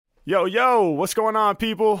Yo, what's going on,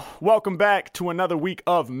 people? Welcome back to another week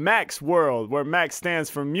of Max World, where Max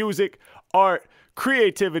stands for music, art,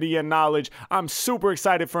 creativity, and knowledge. I'm super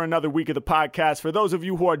excited for another week of the podcast. For those of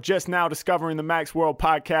you who are just now discovering the Max World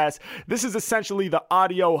podcast, this is essentially the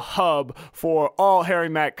audio hub for all Harry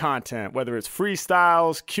Mack content, whether it's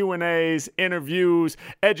freestyles, Q&As, interviews,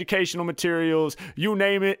 educational materials, you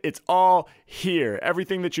name it, it's all here.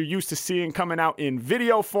 Everything that you're used to seeing coming out in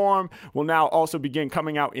video form will now also begin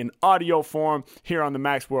coming out in audio form here on the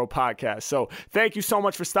Max World podcast. So thank you so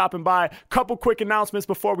much for stopping by. Couple quick announcements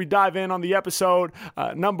before we dive in on the episode.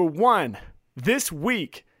 Number one, this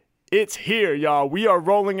week, it's here, y'all. We are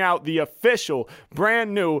rolling out the official,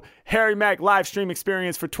 brand new Harry Mack live stream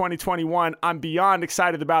experience for 2021. I'm beyond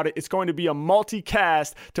excited about it. It's going to be a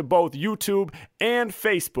multicast to both YouTube and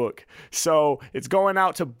Facebook. So it's going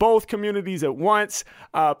out to both communities at once.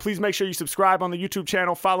 Please make sure you subscribe on the YouTube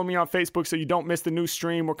channel. Follow me on Facebook so you don't miss the new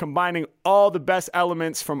stream. We're combining all the best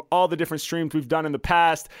elements from all the different streams we've done in the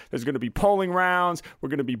past. There's going to be polling rounds. We're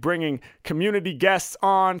going to be bringing community guests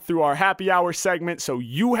on through our happy hour segment. So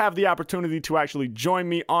you have the opportunity to actually join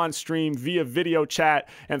me on stream via video chat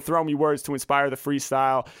and throw me words to inspire the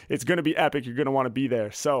freestyle. It's going to be epic. You're going to want to be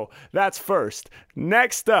there. So that's first.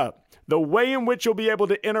 Next up, the way in which you'll be able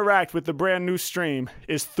to interact with the brand new stream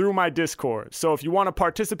is through my Discord. So if you want to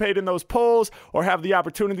participate in those polls or have the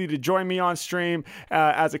opportunity to join me on stream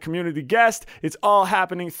as a community guest, it's all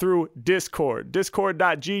happening through Discord.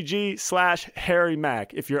 Discord.gg/Harry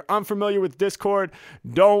Mack. If you're unfamiliar with Discord,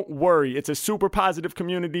 don't worry. It's a super positive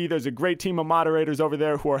community. There's a great team of moderators over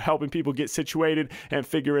there who are helping people get situated and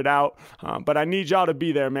figure it out. But I need y'all to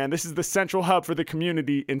be there, man. This is the central hub for the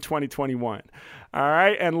community in 2021. All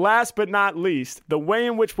right. And last but not least, the way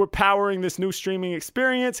in which we're powering this new streaming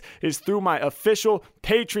experience is through my official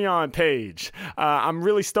Patreon page. I'm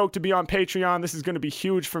really stoked to be on Patreon. This is going to be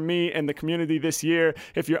huge for me and the community this year.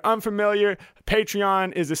 If you're unfamiliar,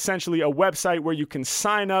 Patreon is essentially a website where you can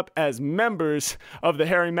sign up as members of the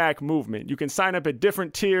Harry Mack movement. You can sign up at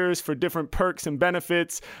different tiers for different perks and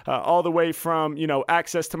benefits, all the way from,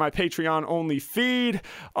 access to my Patreon only feed,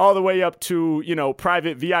 all the way up to,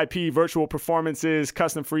 private VIP virtual performances,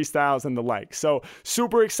 custom freestyles, and the like. So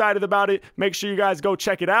super excited about it. Make sure you guys go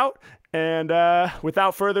check it out. And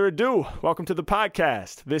without further ado, welcome to the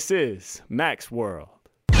podcast. This is Max World.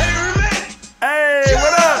 Hey,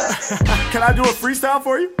 what up? Can I do a freestyle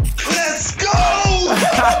for you? Let's go!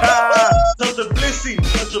 Such a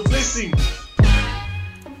blessing.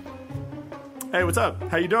 Hey, what's up?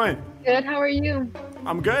 How you doing? Good, how are you?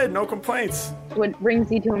 I'm good, no complaints. What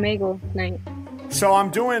brings you to Omegle tonight? So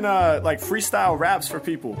I'm doing freestyle raps for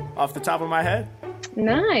people off the top of my head.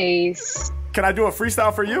 Nice. Can I do a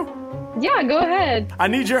freestyle for you? Yeah, go ahead. I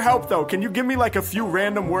need your help though. Can you give me a few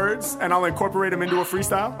random words and I'll incorporate them into a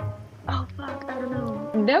freestyle? Oh fuck, I don't know.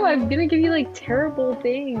 No, I'm gonna give you terrible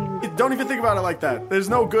things. Don't even think about it like that. There's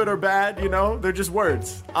no good or bad, they're just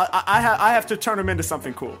words. I have to turn them into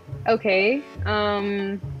something cool. Okay,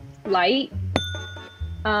 light.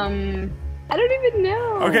 I don't even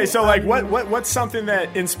know. Okay, so what's something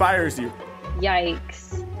that inspires you?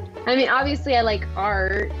 Yikes. I mean, obviously I like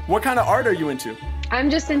art. What kind of art are you into? I'm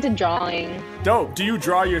just into drawing. Dope. Do you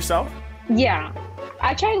draw yourself? Yeah.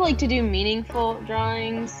 I try to do meaningful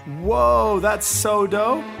drawings. Whoa, that's so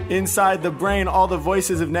dope. Inside the brain, all the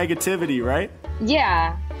voices of negativity, right?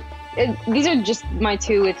 Yeah. These are just my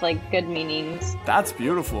two with good meanings. That's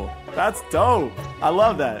beautiful. That's dope. I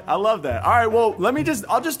love that. All right, well,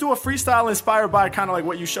 I'll just do a freestyle inspired by kind of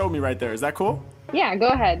what you showed me right there. Is that cool? Yeah, go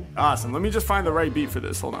ahead. Awesome. Let me just find the right beat for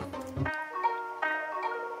this. Hold on.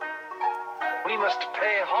 We must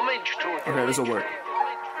pay homage to it. Okay, this will work.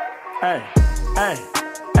 Hey.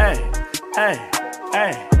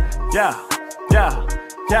 Yeah.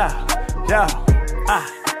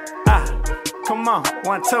 Come on,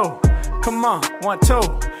 1, 2. Come on, 1, 2.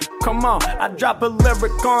 Come on, I drop a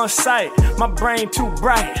lyric on sight. My brain too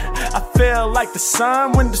bright. I feel like the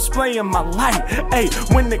sun when displaying my light. Hey,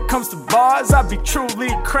 when it comes to bars, I be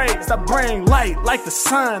truly crazed. I bring light like the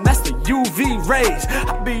sun, that's the UV rays.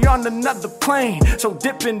 I be on another plane, so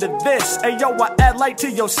dip into this. Hey yo, I add light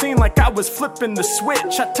to your scene like I was flipping the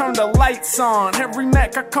switch. I turn the lights on. Harry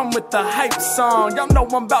Mack, I come with the hype song. Y'all know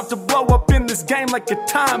I'm about to blow up in this game like a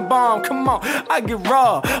time bomb. Come on, I get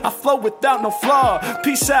raw. I flow without no flaw.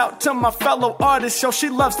 Peace out to my fellow artists, yo, she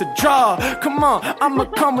loves to draw. Come on, I'ma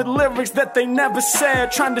come with lyrics that they never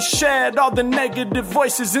said, trying to shed all the negative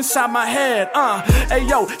voices inside my head. Hey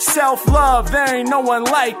yo, self-love, there ain't no one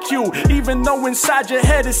like you. Even though inside your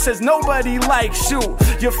head it says nobody likes you.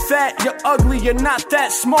 You're fat, you're ugly, you're not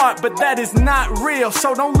that smart, but that is not real.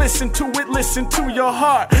 So don't listen to it, listen to your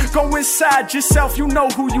heart. Go inside yourself, you know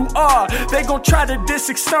who you are. They gon' try to diss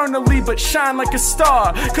externally, but shine like a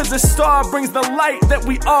star. Cause a star brings the light that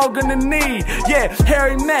we all gonna need. Yeah,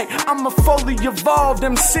 Harry Mack, I'm a fully evolved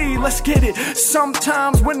MC. Let's get it.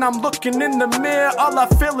 Sometimes when I'm looking in the mirror, all I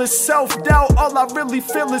feel is self-doubt. All I really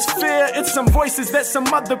feel is fear. It's some voices that some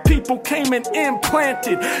other people came and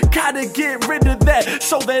implanted. Gotta get rid of that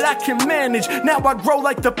so that I can manage. Now I grow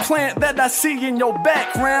like the plant that I see in your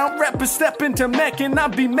background. Rappers step into Mac and I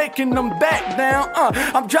be making them back down.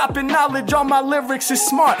 I'm dropping knowledge, all my lyrics is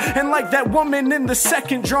smart. And like that woman in the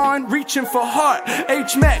second drawing, reaching for heart.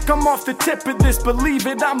 H-Mac, I'm off the tip of this. Believe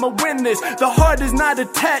it, I'ma win this. The heart is not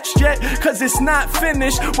attached yet, cause it's not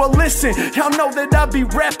finished. Well listen, y'all know that I be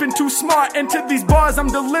rapping too smart. And to these bars I'm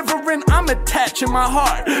delivering, I'm attaching my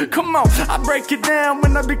heart. Come on, I break it down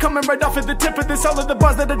when I be coming right off at the tip of this. All of the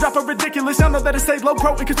bars that I drop are ridiculous. Y'all know that it stays low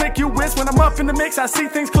pro, it can make you wince. When I'm up in the mix, I see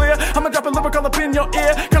things clear. I'ma drop a lyrical up in your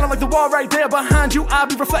ear, kinda like the wall right there behind you. I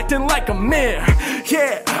be reflecting like a mirror.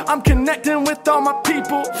 Yeah, I'm connecting with all my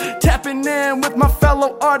people, tapping in with my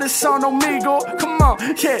fellow artists on Omegle. Come on,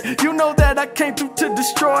 yeah, you know that I came through to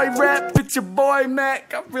destroy rap. It's your boy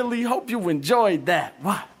Mac. I really hope you enjoyed that.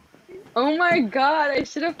 What? Oh my god, I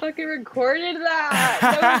should have fucking recorded that.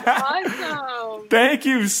 That was awesome. Thank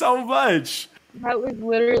you so much. That was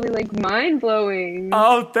literally like mind-blowing.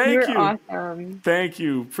 Oh, thank you. You're awesome. Thank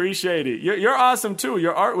you. Appreciate it. You're awesome too.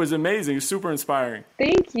 Your art was amazing. Super inspiring.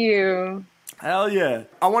 Thank you. Hell yeah.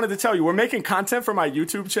 I wanted to tell you, we're making content for my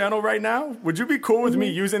YouTube channel right now. Would you be cool with me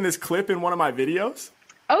using this clip in one of my videos?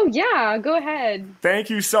 Oh yeah, go ahead. Thank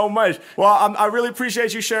you so much. Well, I really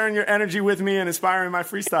appreciate you sharing your energy with me and inspiring my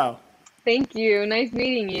freestyle. Thank you. Nice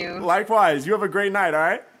meeting you. Likewise. You have a great night, all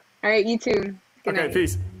right? All right, you too. Good okay, night.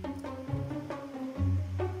 Peace.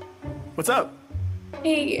 What's up?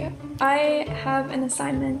 Hey, I have an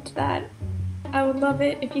assignment that I would love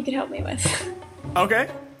it if you could help me with. Okay.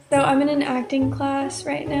 So I'm in an acting class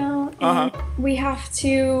right now, and we have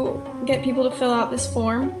to get people to fill out this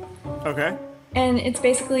form. Okay. And it's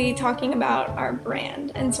basically talking about our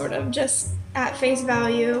brand and sort of just at face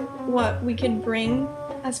value what we could bring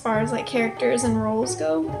as far as like characters and roles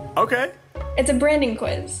go. Okay. It's a branding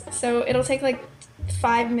quiz, so it'll take like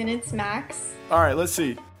 5 minutes max. All right, let's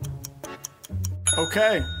see.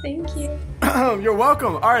 Okay. Thank you. You're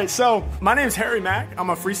welcome. All right, so my name's Harry Mack. I'm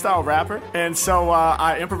a freestyle rapper, and so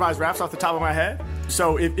I improvise raps off the top of my head.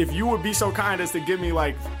 So if you would be so kind as to give me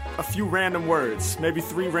like a few random words, maybe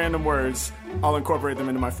 3 random words, I'll incorporate them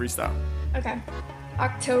into my freestyle. Okay.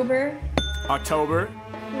 October. October.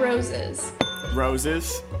 Roses.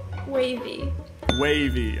 Roses. Wavy.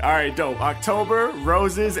 Wavy. All right, dope. October,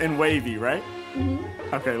 roses, and wavy, right?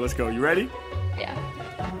 Mm-hmm. Okay, let's go. You ready? Yeah.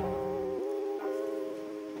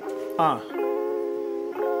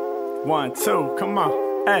 1, 2, come on.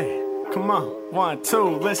 Hey, come on. 1, 2,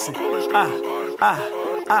 listen.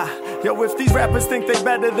 Yo, if these rappers think they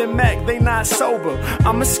better than Mac, they not sober.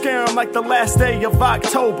 I'ma scare them like the last day of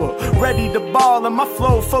October. Ready to ball and my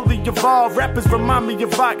flow fully evolved. Rappers remind me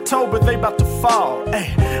of October, they about to fall.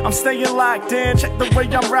 Hey, I'm staying locked in, check the way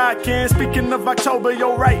I'm rocking. Speaking of October,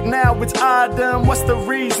 yo, right now it's autumn. What's the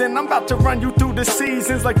reason? I'm about to run you through the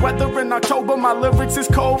seasons. Like weather in October, my lyrics is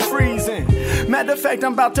cold freezing. Matter of fact,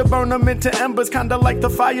 I'm about to burn them into embers. Kinda like the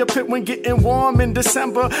fire pit when getting warm in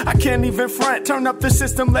December. I can't even front, turn up the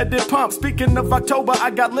system, let it pump. Speaking of October,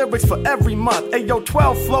 I got lyrics for every month. Ayo,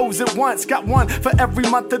 12 flows at once, got one for every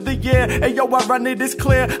month of the year. Ayo, I run it, it's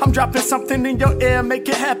clear. I'm dropping something in your ear, make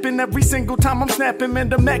it happen every single time I'm snapping. Man,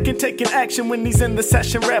 the Mac and taking action when he's in the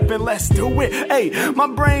session rapping. Let's do it. Hey, my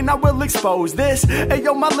brain, I will expose this.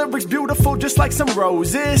 Ayo, my lyrics beautiful, just like some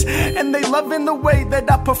roses. And they loving the way that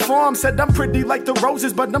I perform. Said I'm pretty like the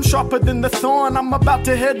roses, but I'm sharper than the thorn. I'm about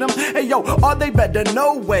to hit them. Ayo, are they better?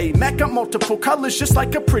 No way. Mac got multiple colors, just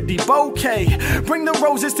like a pretty bouquet. Bring the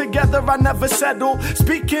roses together, I never settle.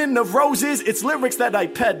 Speaking of roses, it's lyrics that I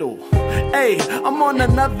peddle. Hey, I'm on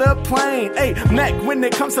another plane. Hey, Mac, when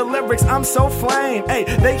it comes to lyrics, I'm so flame. Hey,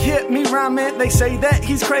 they hit me rhyming, they say that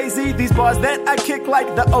he's crazy. These bars that I kick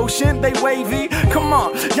like the ocean, they wavy. Come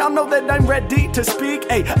on, y'all know that I'm ready to speak.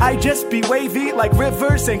 Hey, I just be wavy like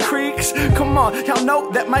rivers and creeks. Come on, y'all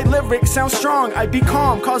know that my lyrics sound strong. I be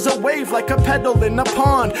calm, cause a wave like a pedal in a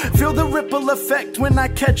pond. Feel the ripple effect when when I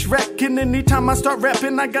catch wreck. And anytime I start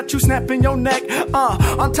rapping, I got you snapping your neck.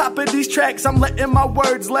 On top of these tracks, I'm letting my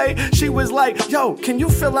words lay. She was like, yo, can you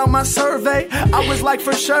fill out my survey? I was like,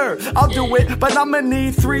 for sure, I'll do it, but I'ma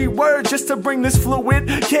need 3 words just to bring this fluid.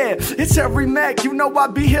 Yeah, it's Harry Mack, you know I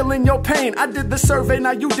be healing your pain. I did the survey,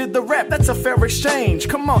 now you did the rap, that's a fair exchange.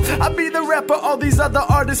 Come on, I be the rapper, all these other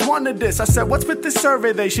artists wanted this. I said, what's with this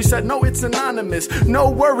survey? She said, no, it's anonymous. No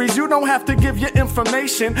worries, you don't have to give your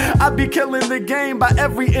information. I be killing the game by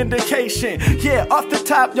every indication. Yeah, off the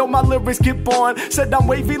top, yo, my lyrics get born. Said I'm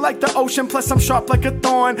wavy like the ocean, plus I'm sharp like a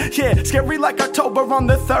thorn. Yeah, scary like October on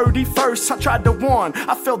the 31st. I tried to warn,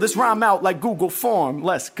 I fill this rhyme out like Google form.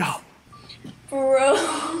 Let's go. Bro.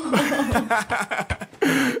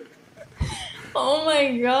 Oh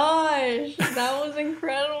my gosh, that was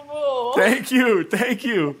incredible. Thank you.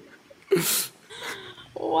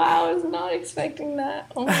 Wow, I was not expecting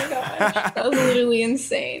that. Oh my gosh, that was literally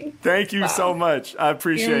insane. Thank you so much. I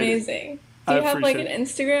appreciate it. You're amazing. Do you have like an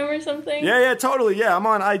Instagram or something? Yeah, totally. Yeah, I'm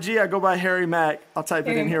on IG. I go by Harry Mack. I'll type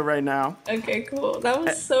it in here right now. Okay, cool. That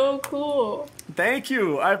was so cool. Thank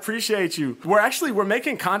you. I appreciate you. We're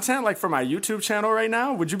making content like for my YouTube channel right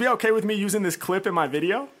now. Would you be okay with me using this clip in my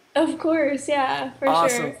video? Of course, yeah, for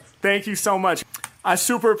awesome. sure. Thank you so much. I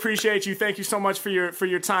super appreciate you. Thank you so much for your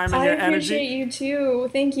time and your energy. I appreciate you too.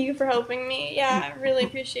 Thank you for helping me. Yeah, I really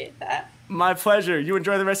appreciate that. My pleasure. You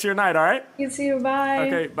enjoy the rest of your night, all right? You too. Bye.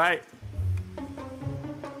 Okay, bye.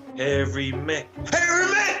 Harry Mack.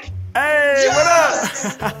 Harry Mack! Hey,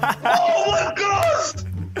 yes! What up? Oh my gosh!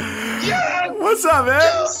 Yes! What's up, man?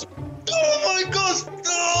 Yes! Oh my gosh!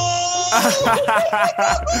 Oh!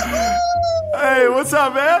 Hey, what's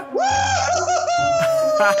up, man?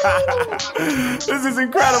 This is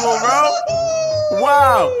incredible, bro.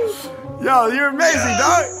 Wow. Yo, you're amazing,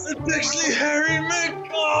 dog. It's actually Harry Mack.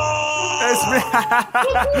 Oh! It's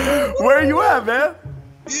me. Where are you at, man?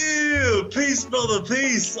 Yeah, peace, brother,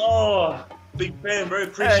 peace. Oh, big fan, bro.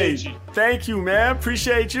 Appreciate you. Thank you, man.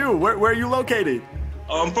 Appreciate you. Where are you located?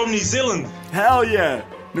 I'm from New Zealand. Hell yeah.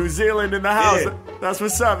 New Zealand in the house. Yeah. That's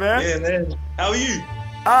what's up, man. Yeah, man. How are you?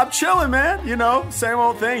 I'm chilling, man. You know, same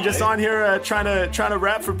old thing. Just on here trying to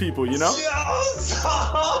rap for people, you know? Yes.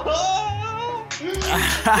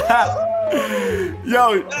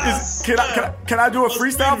 Yo, can I do a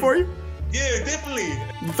freestyle for you? Yeah, definitely.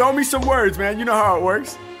 Throw me some words, man. You know how it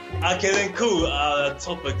works. Okay, then cool.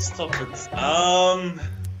 Topics.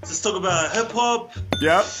 Let's talk about hip hop.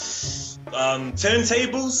 Yep.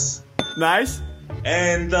 Turntables. Nice.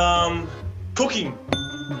 And cooking.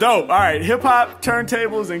 Dope. All right, hip hop,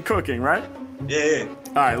 turntables, and cooking, right? Yeah.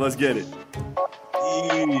 All right, let's get it.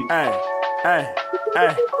 Yeah.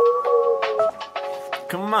 Hey.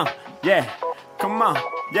 Come on. Yeah. Come on.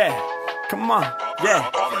 Yeah. Come on. Yeah.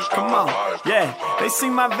 Come on. Yeah. They see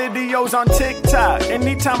my videos on TikTok.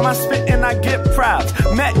 Anytime I spit and I get props.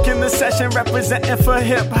 Mac in the session representing for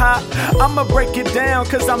hip hop. I'ma break it down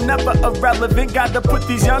cause I'm never irrelevant. Gotta put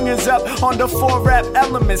these youngins up on the 4 rap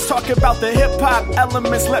elements. Talk about the hip hop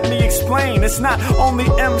elements, let me explain. It's not only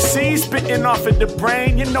MCs spitting off of the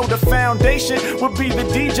brain. You know the foundation would be the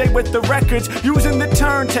DJ with the records using the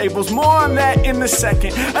turntables. More on that in a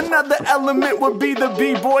second. Another element would be the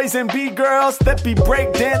B-boys and B-girls that be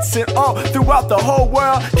breakdancing all throughout the whole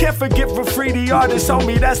world. Can't forget graffiti artists,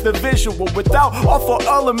 homie, that's the visual. Without all 4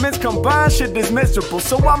 elements combined, shit is miserable.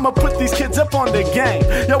 So I'ma put these kids up on the game.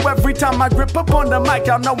 Yo, every time I grip up on the mic,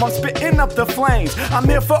 y'all know I'm spitting up the flames. I'm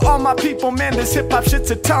here for all my people, man, this hip-hop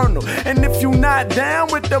shit's eternal. And if you not down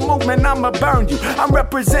with the movement, I'ma burn you. I'm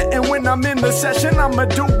representing when I'm in the session, I'ma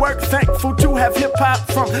do work. Thankful to have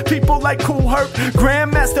hip-hop from people like Kool Herc,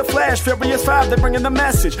 Grandmaster Flash, Furious 5, they're bringing the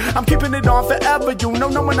message. I'm keeping it on forever, you know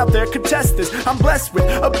no one out there could test this. I'm blessed with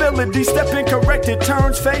ability, step incorrected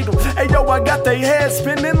turns fatal. Ayo, I got they head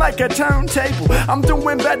spinning like a turntable. I'm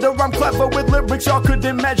doing better, I'm clever with lyrics y'all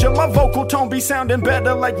couldn't measure. My vocal tone be sounding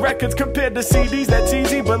better like records compared to CDs. That's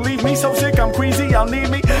easy, believe me, so sick I'm queasy, y'all need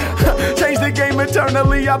me. Change the game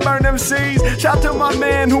eternally, I burn them seeds. Shout to my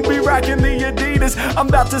man who be rocking the Adidas. I'm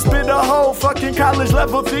about to spit a whole fucking college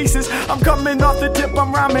level thesis. I'm coming off the tip,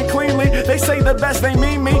 I'm rhyming cleanly. They say the best, they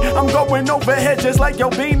mean me. I'm going overhead just like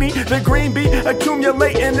your beanie. The green be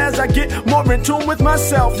accumulating as I get more in tune with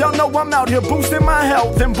myself. Y'all know I'm out here boosting my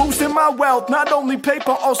health and boosting my wealth. Not only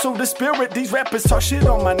paper, also the spirit. These rappers talk shit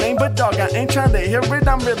on my name, but dog, I ain't trying to hear it.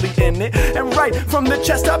 I'm really in it. And right from the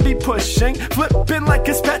chest, I be pushing, flipping like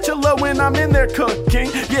a spatula when I'm in there cooking.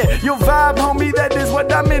 Yeah, your vibe, homie, that is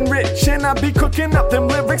what I'm enriching. I be cooking up them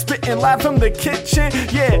lyrics, spitting live from the kitchen.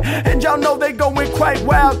 Yeah, and y'all know they going quite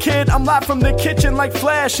wild, kid. I'm live from the kitchen like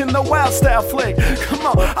Flash in the Wild Style flick. Come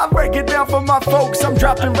on, I break it down for my folks, I'm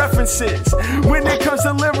dropping references. When it comes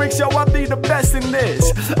to lyrics, yo, I'll be the best in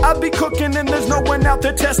this. I be cooking and there's no one out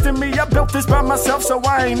there testing me. I built this by myself, so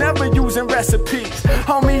I ain't never using recipes.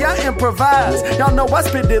 Homie, I improvise, y'all know I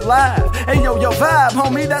spit it live. Hey yo, your vibe,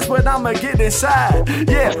 homie, that's what I'ma get inside.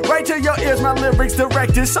 Yeah, right to your ears, my lyrics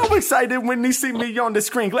directed. So excited when they see me on the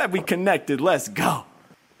screen, glad we connected, let's go.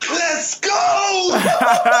 Let's go!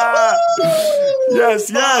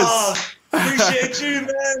 Yes. Appreciate you,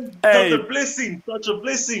 man. Hey. Such a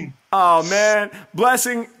blessing. Oh man,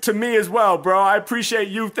 blessing to me as well, bro. I appreciate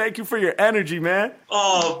you. Thank you for your energy, man.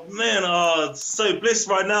 Oh man, so blessed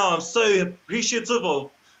right now. I'm so appreciative of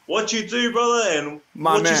what you do, brother, and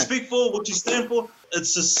what you speak for, what you stand for.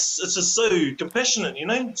 It's just so compassionate, you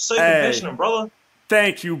know? So compassionate, brother.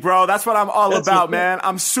 Thank you, bro. That's what I'm all about, man.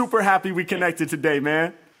 I'm super happy we connected today,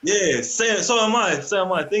 man. Yeah, so am I.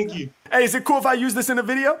 Thank you. Hey, is it cool if I use this in a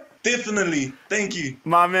video? Definitely. Thank you.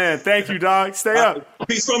 My man. Thank you, dog. Stay up.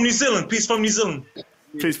 Peace from New Zealand.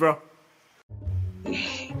 Peace, bro.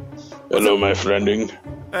 Hello, my friending.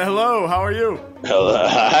 Hello, how are you? Hello.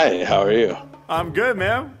 Hi, how are you? I'm good,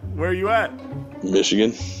 man. Where are you at?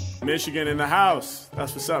 Michigan. Michigan in the house.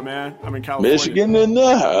 That's what's up, man. I'm in California. Michigan in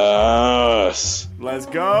the house. Let's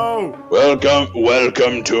go.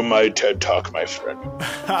 Welcome to my TED Talk, my friend.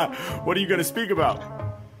 What are you going to speak about?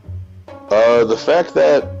 The fact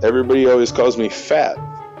that everybody always calls me fat.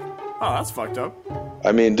 Oh, that's fucked up.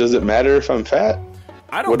 I mean, does it matter if I'm fat?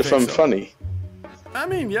 I don't What if I'm so. funny? I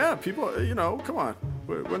mean, yeah, people, you know, come on.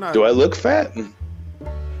 We're not. Do I look fat?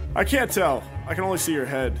 I can't tell. I can only see your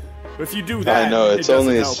head. But if you do that, I know, it's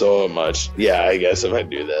only help. so much. Yeah, I guess if I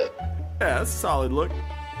do that. Yeah, that's a solid look.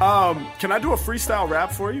 Can I do a freestyle rap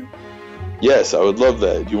for you? Yes, I would love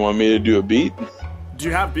that. You want me to do a beat? Do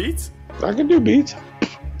you have beats? I can do beats.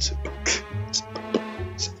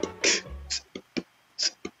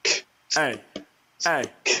 Hey,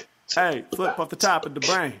 flip off the top of the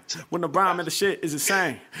brain. When the rhyme and the shit is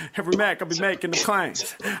insane. Every Mac, I'll be making the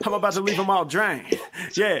claims. I'm about to leave them all drained.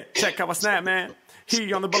 Yeah, check how I snap, man.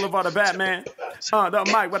 He on the boulevard of Batman.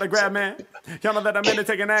 The mic with a grab, man. Y'all know that I'm in it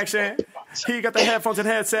taking action. He got the headphones and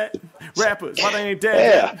headset. Rappers, why they ain't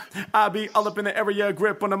dead yet? I'll be all up in the area,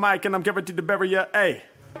 grip on the mic, and I'm guaranteed to bury ya. Hey.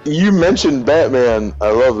 You mentioned Batman.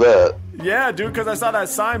 I love that. Yeah, dude, because I saw that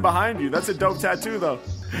sign behind you. That's a dope tattoo, though.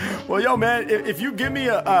 Well, yo, man, if you give me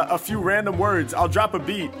a few random words, I'll drop a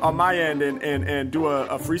beat on my end and do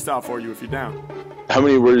a freestyle for you if you're down. How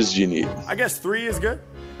many words do you need? I guess 3 is good.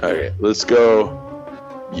 Okay, let's go.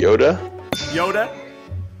 Yoda.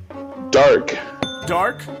 Dark.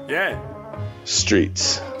 Yeah.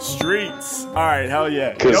 Streets. All right, hell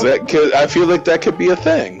yeah. Because I feel like that could be a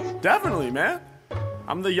thing. Definitely, man.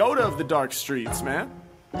 I'm the Yoda of the dark streets, man.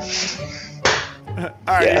 All right,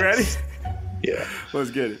 yes. You ready? Yeah.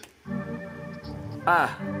 Let's get it.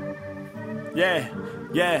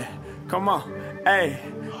 Yeah. Come on. Hey,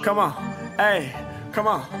 come on. Hey, come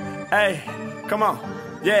on. Hey, come on.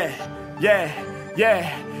 Yeah.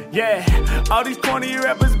 All these corny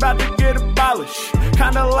rappers about to get abolished.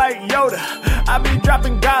 Kinda like Yoda. I be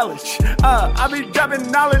dropping knowledge. I be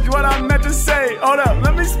dropping knowledge, what I meant to say. Hold up,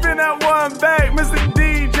 let me spin that one back, Mr.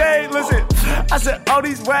 DJ. Listen, I said all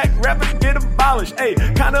these whack rappers get abolished. Hey,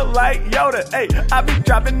 kinda like Yoda. Hey, I be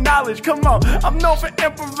dropping knowledge. Come on, I'm known for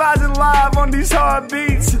improvising live on these hard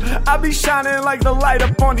beats. I be shining like the light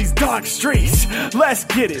up on these dark streets. Let's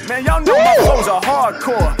get it, man. Y'all know my flows are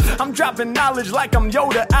hardcore. I'm dropping knowledge like I'm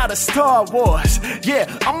Yoda out of Star Wars. Yeah,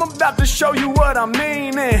 I'm about to show you what I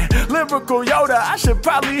mean. Lyrical Yoda, I should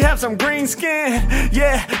probably have some green skin.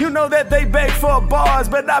 Yeah, you know that they beg for bars,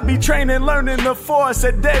 but I be training, learning the force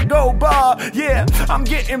at Dago Bar. Yeah, I'm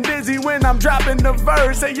getting busy when I'm dropping the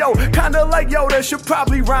verse. Hey yo, kinda like Yoda, should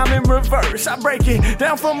probably rhyme in reverse. I break it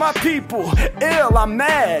down for my people. Ill, I'm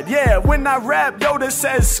mad. Yeah, when I rap, Yoda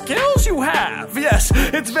says, skills you have. Yes,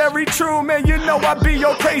 it's very true, man. You know I be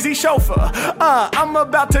your crazy chauffeur. I'm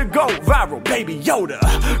about to go viral, baby Yoda.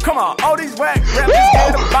 Come on, all these whack rappers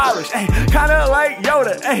get abolished. Hey, kinda like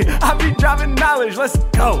Yoda. Hey, I be dropping knowledge. Let's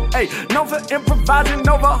go. Hey, known for improvising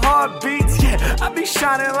over hard beats. Yeah, I be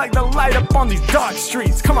shining like the light up on these dark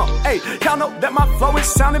streets. Come on, hey, y'all know that my flow is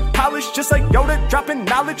sounding polished, just like Yoda dropping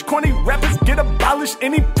knowledge. Corny rappers get abolished.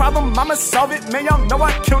 Any problem, I'ma solve it. Man, y'all know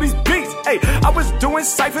I kill these beats. Hey, I was doing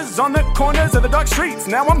ciphers on the corners of the dark streets.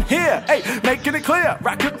 Now I'm here. Hey, making it clear,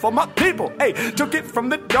 rocking for my people. Hey, took it from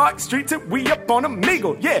the dark streets and we up on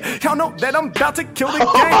Omegle. Yeah, y'all know that I'm about to kill the game.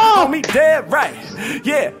 Homie, dead right.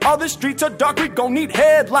 Yeah, all the streets are dark, we gon' need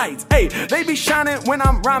headlights. Hey, they be shining when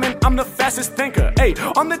I'm rhyming, I'm the fastest thinker. Hey,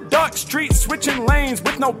 on the dark streets, switching lanes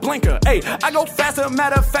with no blinker. Hey, I go faster,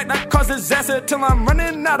 matter of fact, I cause disaster till I'm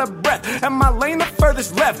running out of breath. And my lane the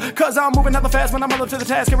furthest left, cause I'm moving hella fast when I'm up to the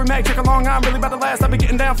task. Every mag check along, I'm really about to last. I be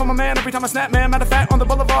getting down for my man every time I snap, man. Matter of fact, on the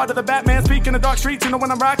boulevard of the Batman, speaking the dark streets, you know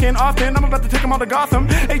when I'm rocking often. I'm about to take them all to Gotham.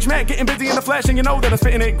 H-Mac getting busy in the flesh, and you know that I'm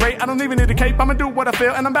spitting it great. I don't even need a cape, I'ma do what I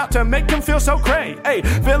feel, and I'm about to make them feel so cray. Hey,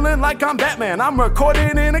 feeling like I'm Batman, I'm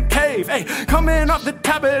recording in a cave. Hey, coming off the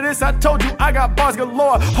top of this, I told you I got bars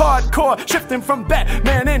galore. Hardcore, shifting from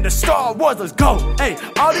Batman into Star Wars, let's go. Hey,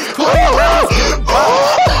 all these cool rappers get a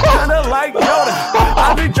ball, kinda like Yoda.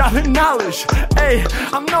 I be dropping knowledge. Hey,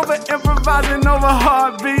 I'm over improvising over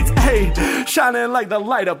heartbeats. Hey, shining like the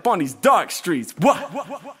light up on these dark streets. What?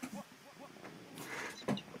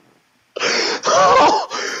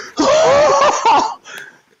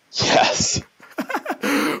 Yes.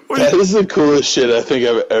 That is the coolest shit I think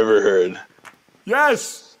I've ever heard.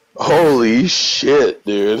 Yes. Holy shit,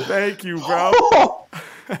 dude. Thank you, bro. Oh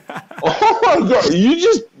my god, you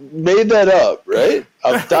just made that up, right?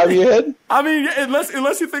 Off the top of your head? I mean,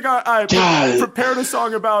 unless you think I prepared a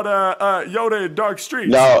song about Yoda in Dark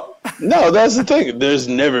Streets. No, that's the thing. There's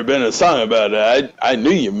never been a song about it. I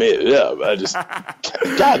knew you made it up. I just,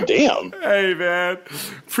 goddamn. Hey, man.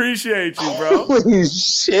 Appreciate you, bro. Holy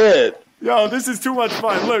shit. Yo, this is too much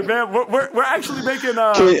fun. Look, man, we're actually making...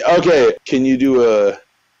 Can you do a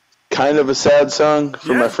kind of a sad song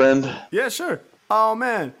for my friend? Yeah, sure. Oh,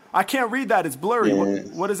 man. I can't read that. It's blurry. Yeah.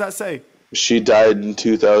 What does that say? She died in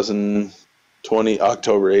 2020,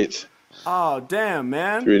 October 8th. Oh, damn,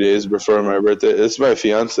 man. 3 days before my birthday. It's my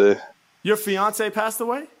fiance. Your fiance passed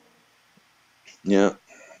away? Yeah.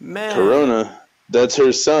 Man. Corona. That's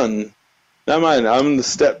her son. Not mine. I'm the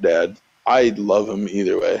stepdad. I love him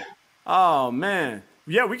either way. Oh, man.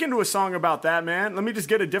 Yeah, we can do a song about that, man. Let me just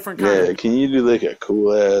get a different kind of... Yeah, can you do like a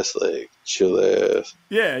cool ass, like chill ass?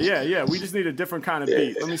 Yeah. We just need a different kind of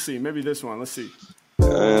beat. Let me see. Maybe this one. Let's see.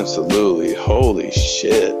 Absolutely. Holy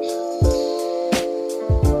shit.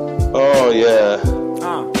 Oh, yeah.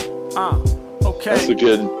 Okay. That's a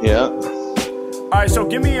good, yeah. All right, so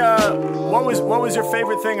give me, what was your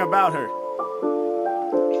favorite thing about her?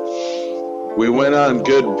 We went on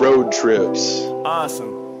good road trips.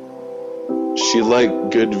 Awesome. She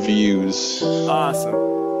liked good views. Awesome.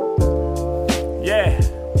 Yeah.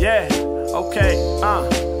 Okay.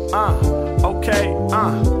 Okay.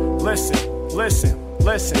 Listen.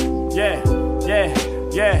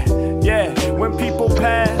 Yeah. When people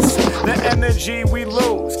pass, the energy we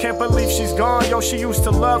lose. Can't believe she's gone. Yo, she used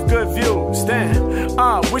to love good views.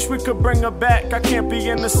 Damn. Wish we could bring her back. I can't be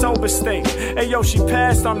in the sober state. Hey, yo, she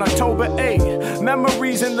passed on October 8th.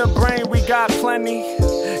 Memories in the brain, we got plenty.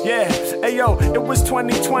 Yeah, hey yo, it was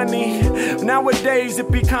 2020. Nowadays it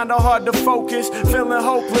be kinda hard to focus, feeling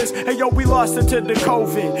hopeless. Hey yo, we lost it to the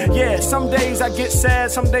COVID. Yeah, some days I get sad,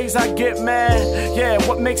 some days I get mad. Yeah,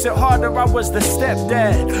 what makes it harder, I was the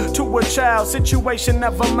stepdad to a child, situation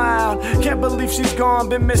never mild. Can't believe she's gone,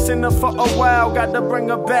 been missing her for a while. Got to bring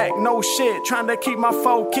her back, no shit, trying to keep my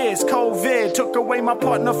focus. COVID took away my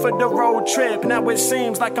partner for the road trip. Now it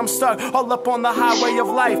seems like I'm stuck all up on the highway of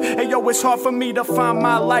life. Hey yo, it's hard for me to find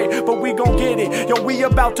my life. But we gon' get it. Yo, we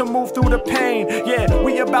about to move through the pain. Yeah,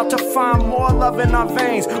 we about to find more love in our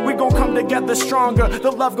veins. We gon' come together stronger.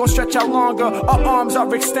 The love gon' stretch out longer. Our arms are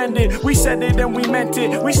extended. We said it and we meant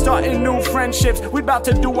it. We starting new friendships. We about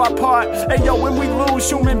to do our part. Hey yo, when we lose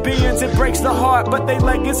human beings, it breaks the heart. But their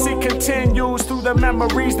legacy continues through the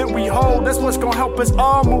memories that we hold. That's what's gon' help us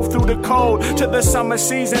all move through the cold to the summer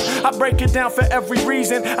season. I break it down for every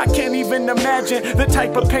reason. I can't even imagine the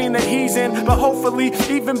type of pain that he's in. But hopefully,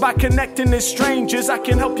 even by connecting as strangers, I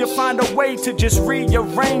can help you find a way to just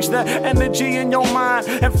rearrange the energy in your mind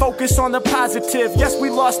and focus on the positive. Yes,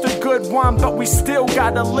 we lost a good one, but we still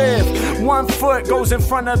gotta live. One foot goes in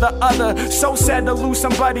front of the other. So sad to lose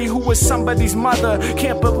somebody who was somebody's mother.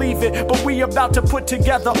 Can't believe it, but we about to put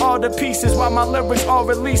together all the pieces while my lyrics all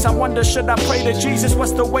release. I wonder, should I pray to Jesus?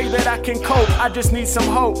 What's the way that I can cope? I just need some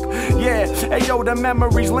hope. Yeah, hey yo, the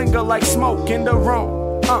memories linger like smoke in the room.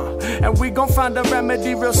 And we gon' find a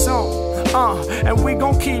remedy real soon. And we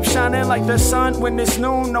gon' keep shining like the sun when it's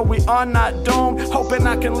noon. No, we are not doomed. Hoping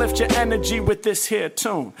I can lift your energy with this here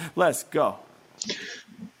tune. Let's go.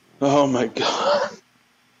 Oh my God.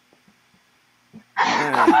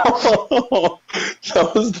 That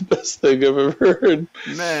was the best thing I've ever heard.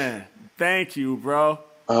 Man, thank you, bro.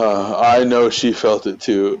 I know she felt it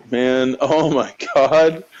too. Man, oh my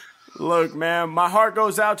God. Look, man, my heart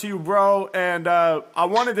goes out to you, bro, and I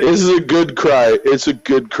wanted to... This is a good cry. It's a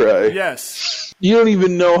good cry. Yes. You don't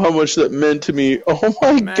even know how much that meant to me. Oh,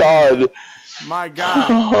 my God. My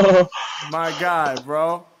God. My God,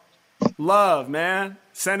 bro. Love, man.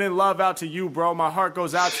 Sending love out to you, bro. My heart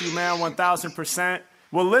goes out to you, man, 1,000%.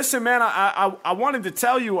 Well, listen, man, I wanted to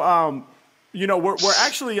tell you, you know, we're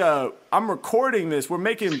actually, I'm recording this. We're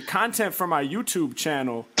making content for my YouTube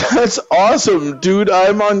channel. That's awesome, dude.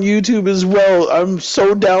 I'm on YouTube as well. I'm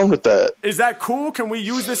so down with that. Is that cool? Can we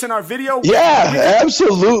use this in our video? Yeah,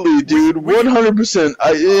 absolutely, dude. 100%.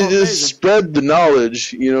 It just spread the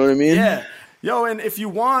knowledge, you know what I mean? Yeah. Yo, and if you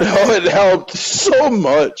want... Oh, it helped so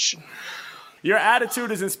much. Your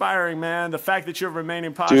attitude is inspiring, man. The fact that you're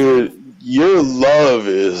remaining positive. Dude, your love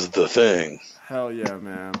is the thing. Hell yeah,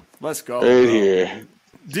 man. Let's go. Right here.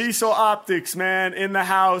 Diesel Optics, man, in the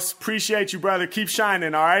house. Appreciate you, brother. Keep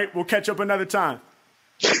shining, all right? We'll catch up another time.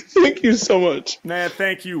 Thank you so much. Man,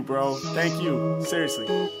 thank you, bro. Thank you.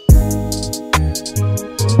 Seriously.